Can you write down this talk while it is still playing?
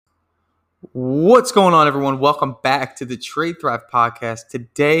What's going on, everyone? Welcome back to the Trade Thrive podcast.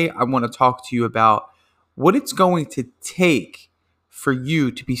 Today, I want to talk to you about what it's going to take for you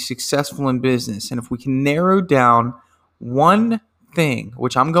to be successful in business. And if we can narrow down one thing,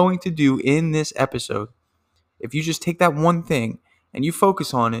 which I'm going to do in this episode, if you just take that one thing and you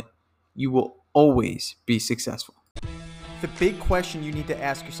focus on it, you will always be successful. The big question you need to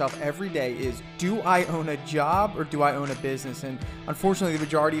ask yourself every day is, do I own a job or do I own a business? And unfortunately, the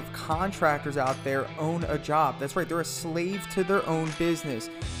majority of contractors out there own a job. That's right, they're a slave to their own business.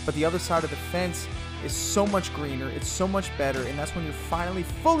 But the other side of the fence is so much greener, it's so much better, and that's when you're finally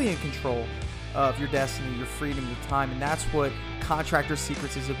fully in control of your destiny, your freedom, your time. And that's what Contractor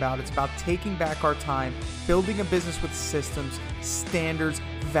Secrets is about. It's about taking back our time, building a business with systems, standards,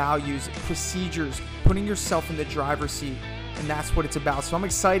 values, procedures, putting yourself in the driver's seat. And that's what it's about. So I'm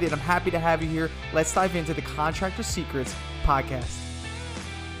excited. I'm happy to have you here. Let's dive into the Contractor Secrets podcast.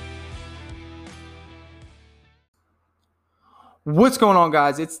 What's going on,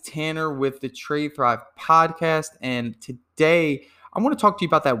 guys? It's Tanner with the Trade Thrive podcast. And today I want to talk to you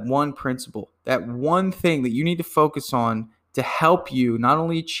about that one principle, that one thing that you need to focus on to help you not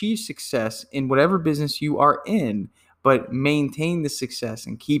only achieve success in whatever business you are in, but maintain the success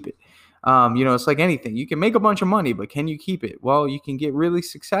and keep it. It's like anything. You can make a bunch of money, but can you keep it? Well, you can get really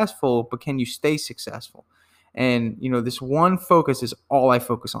successful, but can you stay successful? And, this one focus is all I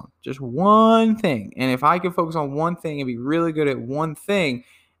focus on, just one thing. And if I can focus on one thing and be really good at one thing,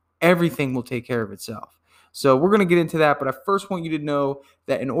 everything will take care of itself. So we're going to get into that, but I first want you to know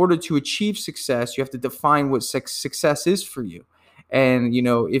that in order to achieve success, you have to define what success is for you. And,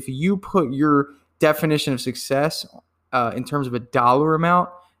 if you put your definition of success in terms of a dollar amount,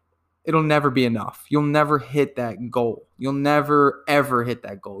 it'll never be enough. You'll never hit that goal. You'll never, ever hit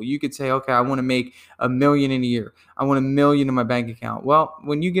that goal. You could say, okay, I want to make $1 million in a year. I want $1 million in my bank account. Well,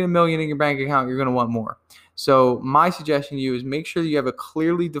 when you get $1 million in your bank account, you're going to want more. So my suggestion to you is make sure that you have a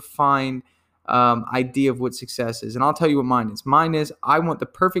clearly defined idea of what success is. And I'll tell you what mine is. Mine is I want the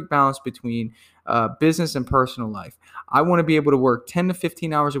perfect balance between business and personal life. I want to be able to work 10 to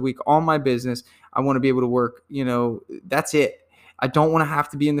 15 hours a week on my business. I want to be able to work, that's it. I don't want to have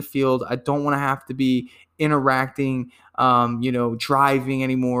to be in the field. I don't want to have to be interacting, driving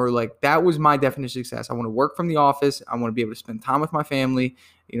anymore. Like, that was my definition of success. I want to work from the office. I want to be able to spend time with my family,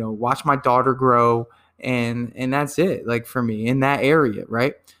 watch my daughter grow. And that's it, like, for me in that area,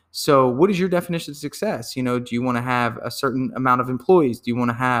 right? So what is your definition of success? Do you want to have a certain amount of employees? Do you want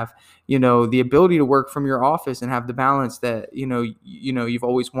to have, the ability to work from your office and have the balance that, you've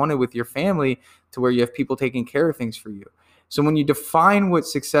always wanted with your family, to where you have people taking care of things for you? So when you define what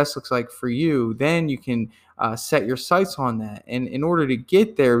success looks like for you, then you can set your sights on that. And in order to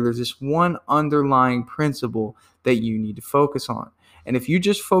get there, there's this one underlying principle that you need to focus on. And if you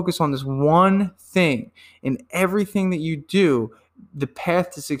just focus on this one thing in everything that you do, the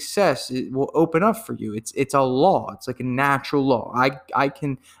path to success, it will open up for you. It's a law. It's like a natural law. I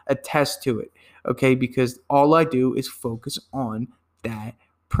can attest to it, okay? Because all I do is focus on that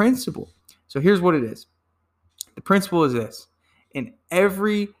principle. So here's what it is. The principle is this: in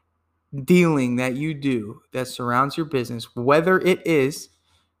every dealing that you do that surrounds your business, whether it is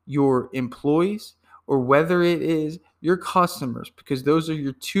your employees or whether it is your customers, because those are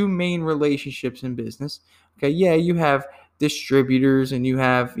your two main relationships in business. Okay, yeah, you have distributors and you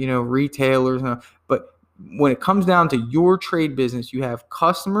have, retailers, but when it comes down to your trade business, you have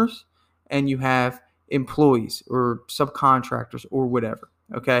customers and you have employees or subcontractors or whatever.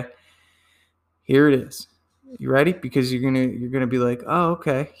 Okay, here it is. You ready? Because you're gonna be like, oh,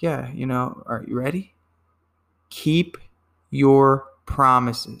 okay, yeah, are you ready? Keep your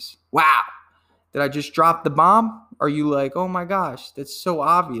promises. Wow. Did I just drop the bomb? Are you like, oh my gosh, that's so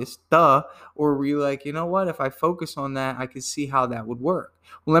obvious, duh? Or were you like, you know what? If I focus on that, I can see how that would work.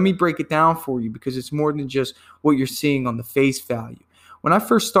 Well, let me break it down for you, because it's more than just what you're seeing on the face value. When I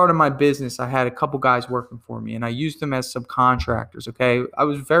first started my business, I had a couple guys working for me, and I used them as subcontractors, okay? I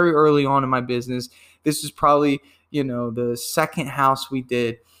was very early on in my business. This is probably, the second house we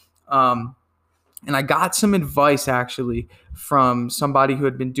did. And I got some advice, actually, from somebody who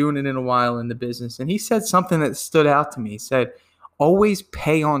had been doing it in a while in the business. And he said something that stood out to me. He said, always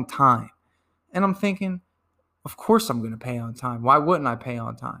pay on time. And I'm thinking, of course I'm going to pay on time. Why wouldn't I pay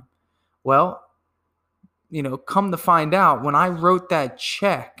on time? Well, come to find out, when I wrote that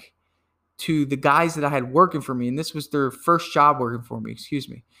check to the guys that I had working for me, and this was their first job working for me,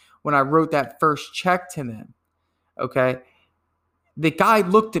 when I wrote that first check to them, okay, the guy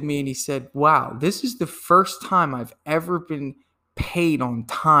looked at me and he said, wow, this is the first time I've ever been paid on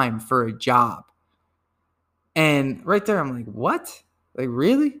time for a job. And right there, I'm like, what? Like,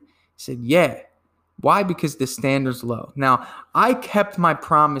 really? said, yeah. Why? Because the standard's low. Now, I kept my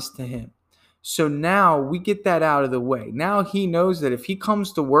promise to him. So now we get that out of the way. Now he knows that if he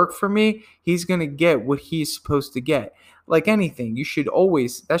comes to work for me, he's going to get what he's supposed to get. Like anything,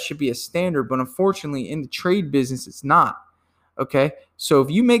 that should be a standard. But unfortunately, in the trade business, it's not. Okay. So if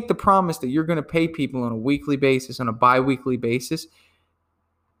you make the promise that you're going to pay people on a weekly basis, on a bi-weekly basis,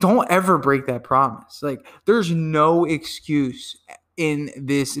 don't ever break that promise. Like, there's no excuse in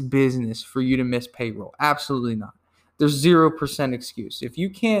this business for you to miss payroll. Absolutely not. There's 0% excuse. If you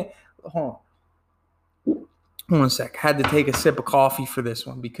can't, hold on a sec. Had to take a sip of coffee for this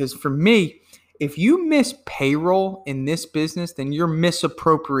one, because for me, if you miss payroll in this business, then you're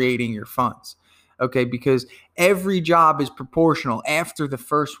misappropriating your funds. Okay, because every job is proportional after the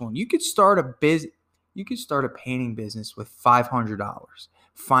first one. You could start a painting business with $500.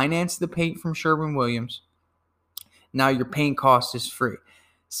 Finance the paint from Sherwin-Williams. Now your paint cost is free.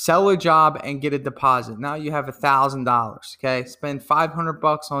 Sell a job and get a deposit. Now you have $1,000. Okay, spend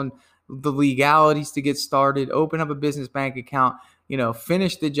 $500 on the legalities to get started. Open up a business bank account.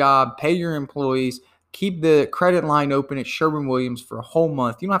 Finish the job. Pay your employees. Keep the credit line open at Sherwin-Williams for a whole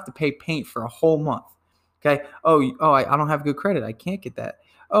month. You don't have to pay paint for a whole month. Okay. I don't have good credit. I can't get that.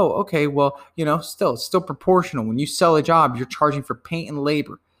 Oh, okay. Well, it's still proportional. When you sell a job, you're charging for paint and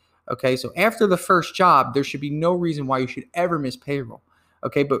labor. Okay. So after the first job, there should be no reason why you should ever miss payroll.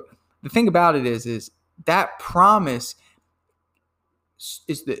 Okay. But the thing about it is that promise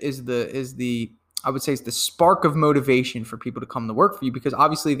is the I would say it's the spark of motivation for people to come to work for you, because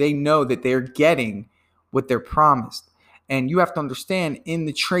obviously they know that they're getting what they're promised. And you have to understand, in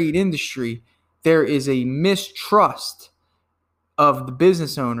the trade industry, there is a mistrust of the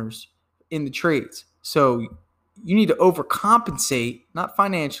business owners in the trades. So you need to overcompensate, not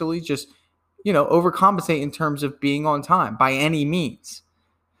financially, just, overcompensate in terms of being on time by any means.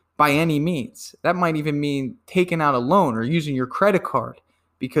 By any means. That might even mean taking out a loan or using your credit card.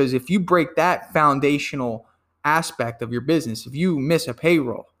 Because if you break that foundational aspect of your business, if you miss a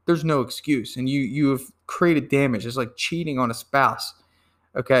payroll, there's no excuse. And you have created damage. It's like cheating on a spouse.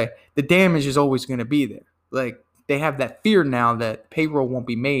 Okay. The damage is always going to be there. Like, they have that fear now that payroll won't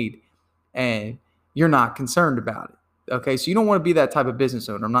be made and you're not concerned about it. Okay. So you don't want to be that type of business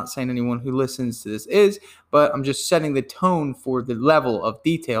owner. I'm not saying anyone who listens to this is, but I'm just setting the tone for the level of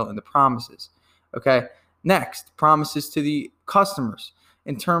detail in the promises. Okay. Next, promises to the customers.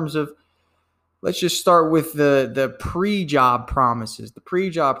 In terms of, let's just start with the pre-job promises. The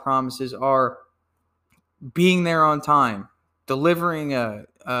pre-job promises are being there on time, delivering a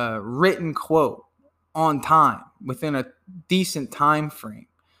written quote on time within a decent time frame.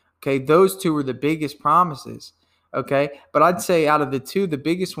 Okay, those two are the biggest promises. Okay, but I'd say out of the two, the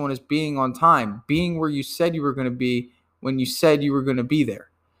biggest one is being on time, being where you said you were going to be when you said you were going to be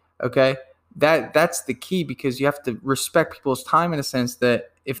there. Okay. That's the key, because you have to respect people's time in a sense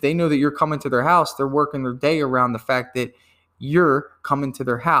that if they know that you're coming to their house, they're working their day around the fact that you're coming to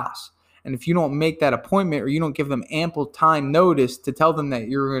their house. And if you don't make that appointment, or you don't give them ample time notice to tell them that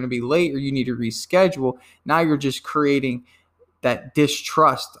you're going to be late or you need to reschedule, now you're just creating that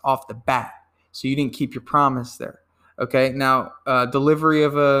distrust off the bat. So you didn't keep your promise there. Okay. Now, delivery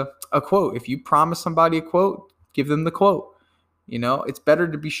of a quote. If you promise somebody a quote, give them the quote. It's better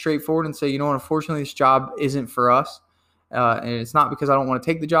to be straightforward and say, unfortunately, this job isn't for us. And it's not because I don't want to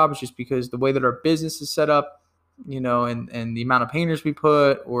take the job. It's just because the way that our business is set up, and the amount of painters we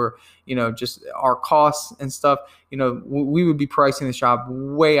put, or, just our costs and stuff, we would be pricing this job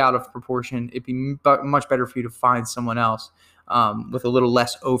way out of proportion. It'd be much better for you to find someone else with a little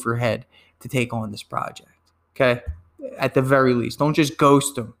less overhead to take on this project. Okay. At the very least, don't just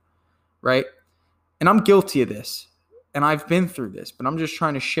ghost them. Right. And I'm guilty of this. And I've been through this, but I'm just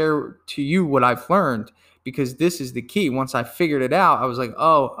trying to share to you what I've learned, because this is the key. Once I figured it out, I was like,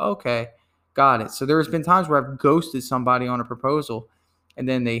 oh, okay, got it. So there's been times where I've ghosted somebody on a proposal, and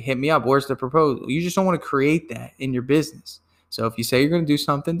then they hit me up. Where's the proposal? You just don't want to create that in your business. So if you say you're going to do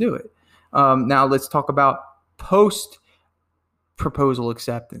something, do it. Now let's talk about post proposal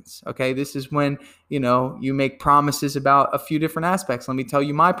acceptance. Okay. This is when, you make promises about a few different aspects. Let me tell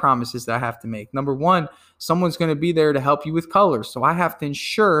you my promises that I have to make. Number one, someone's going to be there to help you with colors. So I have to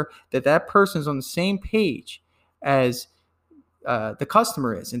ensure that that person's on the same page as the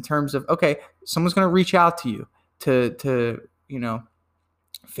customer is, in terms of, okay, someone's going to reach out to you to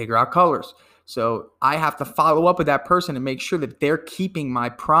figure out colors. So I have to follow up with that person and make sure that they're keeping my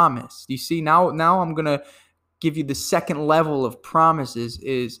promise. You see, now I'm going to give you the second level of promises,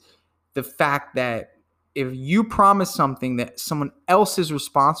 is the fact that if you promise something that someone else is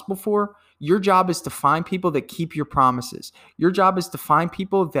responsible for, your job is to find people that keep your promises. Your job is to find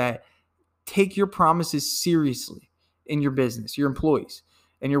people that take your promises seriously in your business, your employees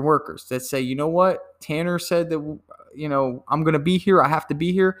and your workers that say, you know what, Tanner said that, I'm going to be here. I have to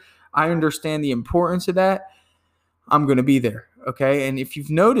be here. I understand the importance of that. I'm going to be there. Okay. And if you've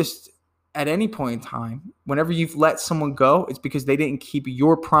noticed at any point in time, whenever you've let someone go, it's because they didn't keep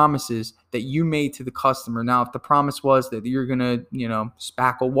your promises that you made to the customer. Now, if the promise was that you're going to,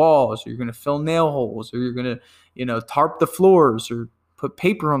 spackle walls, or you're going to fill nail holes, or you're going to, tarp the floors or put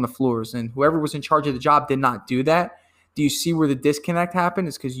paper on the floors, and whoever was in charge of the job did not do that, do you see where the disconnect happened?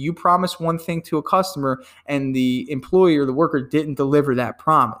 It's because you promised one thing to a customer and the employee or the worker didn't deliver that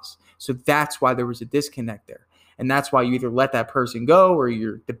promise. So that's why there was a disconnect there. And that's why you either let that person go or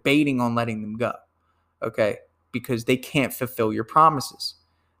you're debating on letting them go, okay? Because they can't fulfill your promises.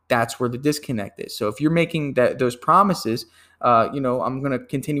 That's where the disconnect is. So if you're making those promises, I'm going to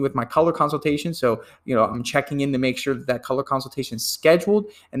continue with my color consultation. So, I'm checking in to make sure that color consultation is scheduled,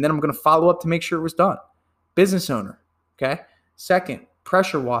 and then I'm going to follow up to make sure it was done. Business owner, okay? Second,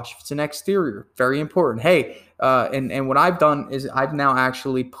 pressure wash. If it's an exterior, very important. Hey, and what I've done is I've now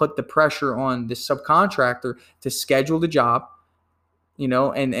actually put the pressure on the subcontractor to schedule the job,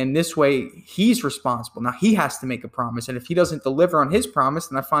 and this way he's responsible. Now he has to make a promise. And if he doesn't deliver on his promise,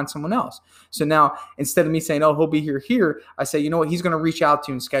 then I find someone else. So now instead of me saying, oh, he'll be here, I say, you know what, he's going to reach out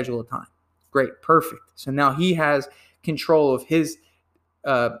to you and schedule a time. Great. Perfect. So now he has control of his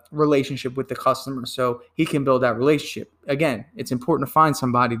relationship with the customer, so he can build that relationship. Again, it's important to find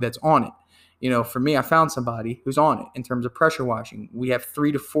somebody that's on it. For me, I found somebody who's on it in terms of pressure washing. We have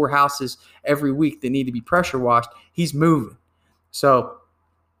 3 to 4 houses every week that need to be pressure washed. He's moving. So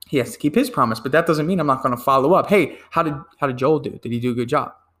he has to keep his promise, but that doesn't mean I'm not going to follow up. Hey, how did Joel do? Did he do a good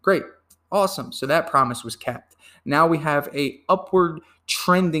job? Great. Awesome. So that promise was kept. Now we have a upward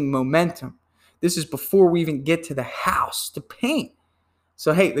trending momentum. This is before we even get to the house to paint.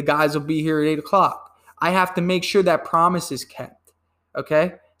 So, hey, the guys will be here at 8 o'clock. I have to make sure that promise is kept.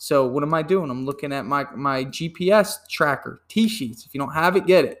 Okay. So what am I doing? I'm looking at my GPS tracker, T-Sheets. If you don't have it,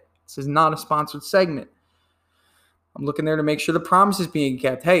 get it. This is not a sponsored segment. I'm looking there to make sure the promise is being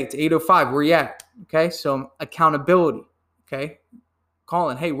kept. Hey, it's 8:05. Where you at? Okay, so accountability. Okay,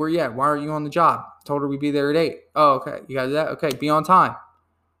 calling. Hey, where you at? Why aren't you on the job? Told her we'd be there at 8. Oh, okay. You got that? Okay, be on time.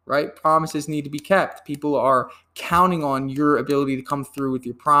 Right? Promises need to be kept. People are counting on your ability to come through with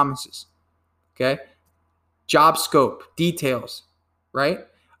your promises. Okay, job scope, details. Right?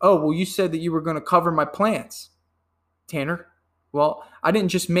 Oh, well, you said that you were going to cover my plants, Tanner. Well, I didn't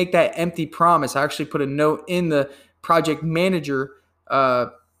just make that empty promise. I actually put a note in the project manager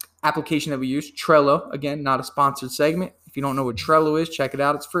application that we use, Trello. Again, not a sponsored segment. If you don't know what Trello is, check it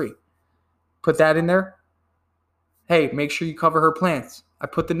out. It's free. Put that in there. Hey, make sure you cover her plants. I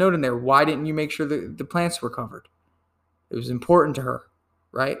put the note in there. Why didn't you make sure the plants were covered? It was important to her,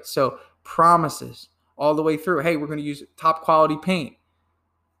 right? So promises all the way through. Hey, we're going to use top quality paint.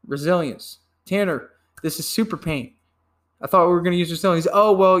 Resilience. Tanner, this is super paint. I thought we were going to use resilience.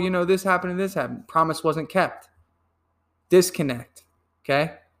 Oh, well, this happened and this happened. Promise wasn't kept. Disconnect.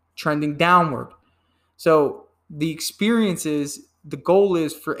 Okay? Trending downward. So the experiences, the goal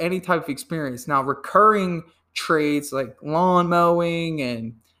is for any type of experience. Now, recurring trades like lawn mowing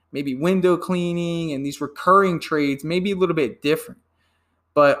and maybe window cleaning and these recurring trades may be a little bit different.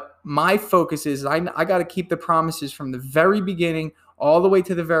 But my focus is I got to keep the promises from the very beginning all the way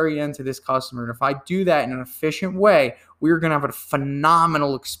to the very end to this customer. And if I do that in an efficient way, we're going to have a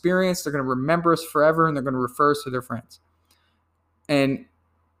phenomenal experience. They're going to remember us forever, and they're going to refer us to their friends. And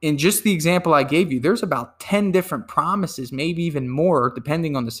in just the example I gave you, there's about 10 different promises, maybe even more,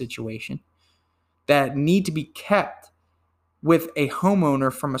 depending on the situation, that need to be kept with a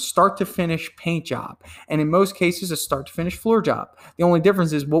homeowner from a start to finish paint job. And in most cases, a start to finish floor job. The only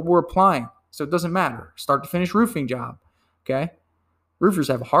difference is what we're applying. So it doesn't matter. Start to finish roofing job. Okay? Roofers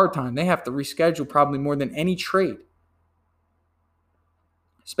have a hard time. They have to reschedule probably more than any trade,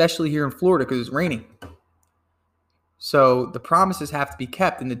 especially here in Florida because it's raining. So the promises have to be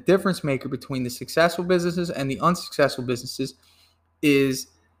kept. And the difference maker between the successful businesses and the unsuccessful businesses is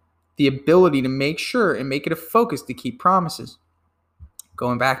the ability to make sure and make it a focus to keep promises.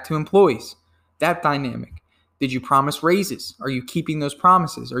 Going back to employees, that dynamic. Did you promise raises? Are you keeping those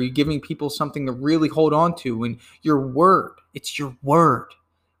promises? Are you giving people something to really hold on to? And your word, it's your word.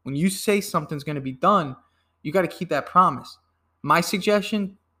 When you say something's going to be done, you got to keep that promise. My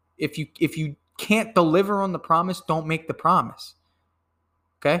suggestion, if you can't deliver on the promise, don't make the promise.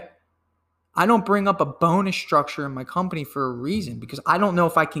 Okay? I don't bring up a bonus structure in my company for a reason because I don't know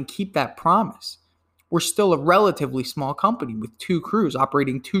if I can keep that promise. We're still a relatively small company with 2 crews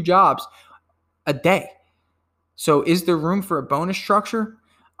operating 2 jobs a day. So is there room for a bonus structure?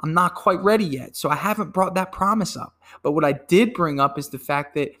 I'm not quite ready yet. So I haven't brought that promise up. But what I did bring up is the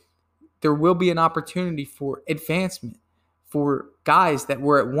fact that there will be an opportunity for advancement for guys that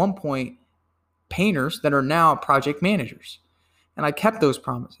were at one point painters that are now project managers. And I kept those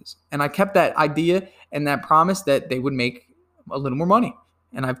promises. And I kept that idea and that promise that they would make a little more money.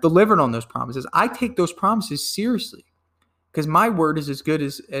 And I've delivered on those promises. I take those promises seriously because my word is as good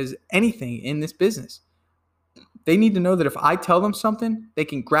as anything in this business. They need to know that if I tell them something, they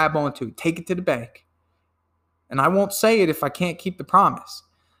can grab onto it, take it to the bank. And I won't say it if I can't keep the promise.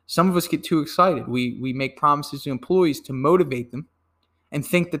 Some of us get too excited. We make promises to employees to motivate them and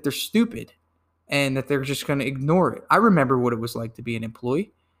think that they're stupid and that they're just going to ignore it. I remember what it was like to be an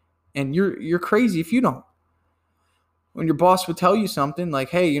employee, and you're crazy if you don't. When your boss would tell you something like,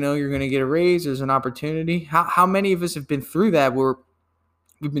 hey, you're going to get a raise, there's an opportunity. How many of us have been through that where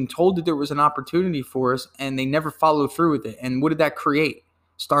we've been told that there was an opportunity for us and they never followed through with it? And what did that create?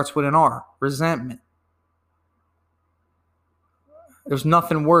 Starts with an R, resentment. There's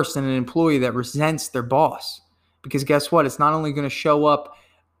nothing worse than an employee that resents their boss, because guess what? It's not only going to show up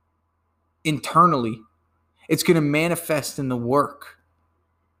internally, it's going to manifest in the work.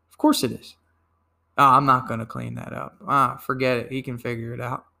 Of course it is. I'm not going to clean that up. Forget it. He can figure it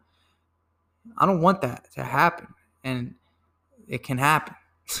out. I don't want that to happen. And it can happen,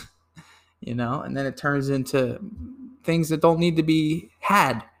 and then it turns into things that don't need to be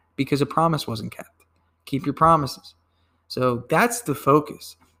had because a promise wasn't kept. Keep your promises. So that's the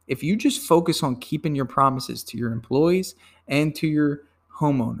focus. If you just focus on keeping your promises to your employees and to your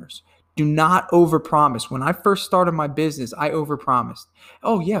homeowners, do not overpromise. When I first started my business, I overpromised.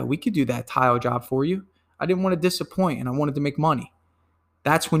 Oh yeah, we could do that tile job for you. I didn't want to disappoint and I wanted to make money.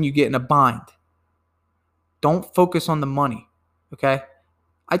 That's when you get in a bind. Don't focus on the money, okay?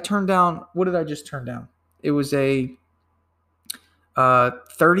 I turned down, what did I just turn down? It was a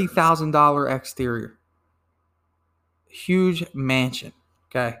 $30,000 exterior. Huge mansion,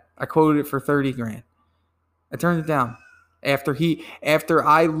 okay? I quoted it for 30 grand. I turned it down. After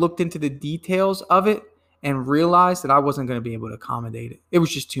I looked into the details of it and realized that I wasn't going to be able to accommodate it. It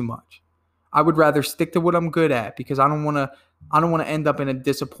was just too much. I would rather stick to what I'm good at because I don't want to end up in a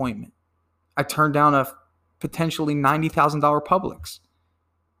disappointment. I turned down a potentially $90,000 Publix.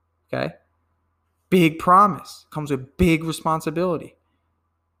 Okay? Big promise. Comes with big responsibility.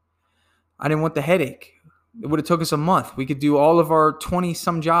 I didn't want the headache. It would have took us a month. We could do all of our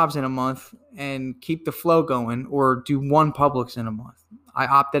 20-some jobs in a month and keep the flow going, or do one Publix in a month. I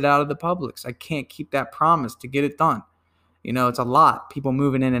opted out of the Publix. I can't keep that promise to get it done. It's a lot. People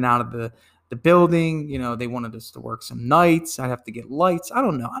moving in and out of the building. They wanted us to work some nights. I'd have to get lights. I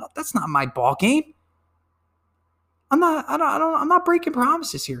don't know. That's not my ball game. I'm not breaking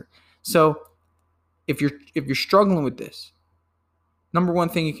promises here. So if you're struggling with this, number one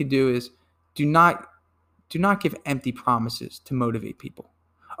thing you can do is do not give empty promises to motivate people.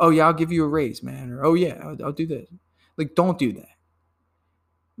 Oh yeah, I'll give you a raise, man. Or, oh yeah, I'll do this. Like, don't do that.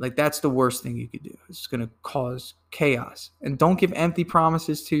 Like, that's the worst thing you could do. It's going to cause chaos. And don't give empty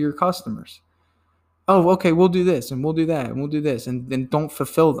promises to your customers. Oh, okay, we'll do this and we'll do that and we'll do this. And then don't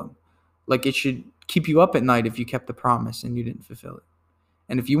fulfill them. Like, it should keep you up at night if you kept the promise and you didn't fulfill it.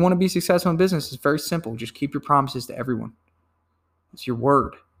 And if you want to be successful in business, it's very simple. Just keep your promises to everyone. It's your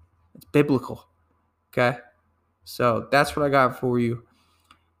word. It's biblical. Okay? So that's what I got for you.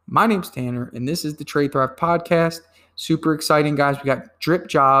 My name's Tanner, and this is the Trade Thrive Podcast. Super exciting, guys. We got Drip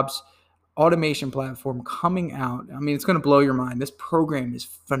Jobs automation platform coming out. I mean, it's going to blow your mind. This program is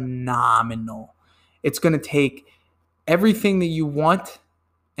phenomenal. It's going to take everything that you want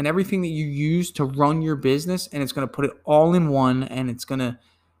and everything that you use to run your business, and it's going to put it all in one, and it's going to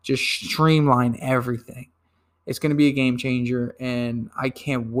just streamline everything. It's going to be a game changer, and I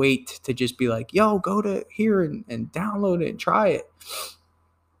can't wait to just be like, yo, go to here and download it and try it.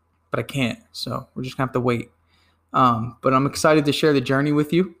 But I can't, so we're just going to have to wait. But I'm excited to share the journey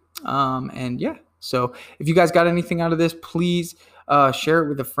with you. And yeah, so if you guys got anything out of this, please share it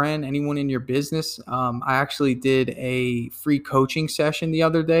with a friend, anyone in your business. I actually did a free coaching session the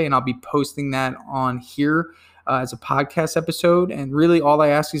other day, and I'll be posting that on here as a podcast episode. And really all I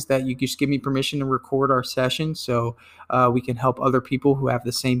ask is that you just give me permission to record our session so we can help other people who have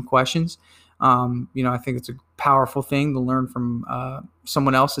the same questions. I think it's a powerful thing to learn from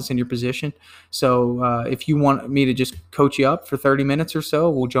someone else that's in your position. So if you want me to just coach you up for 30 minutes or so,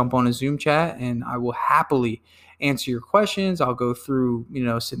 we'll jump on a Zoom chat and I will happily answer your questions. I'll go through,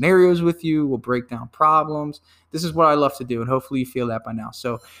 scenarios with you. We'll break down problems. This is what I love to do, and hopefully you feel that by now.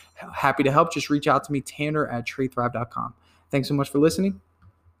 So happy to help. Just reach out to me, Tanner@TradeThrive.com. Thanks so much for listening.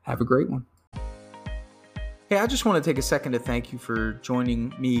 Have a great one. Hey, I just want to take a second to thank you for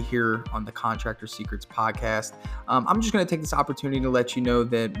joining me here on the Contractor Secrets podcast. I'm just going to take this opportunity to let you know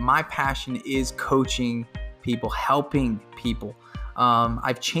that my passion is coaching people, helping people.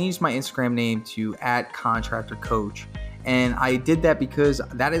 I've changed my Instagram name to @contractorcoach, and I did that because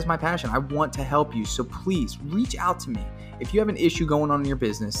that is my passion. I want to help you. So please reach out to me. If you have an issue going on in your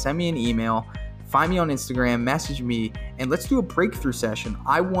business, send me an email. Find me on Instagram, message me, and let's do a breakthrough session.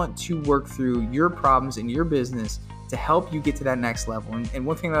 I want to work through your problems in your business to help you get to that next level. And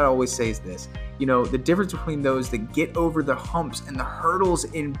one thing that I always say is this, the difference between those that get over the humps and the hurdles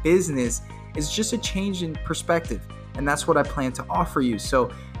in business is just a change in perspective. And that's what I plan to offer you.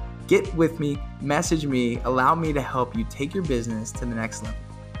 So get with me, message me, allow me to help you take your business to the next level.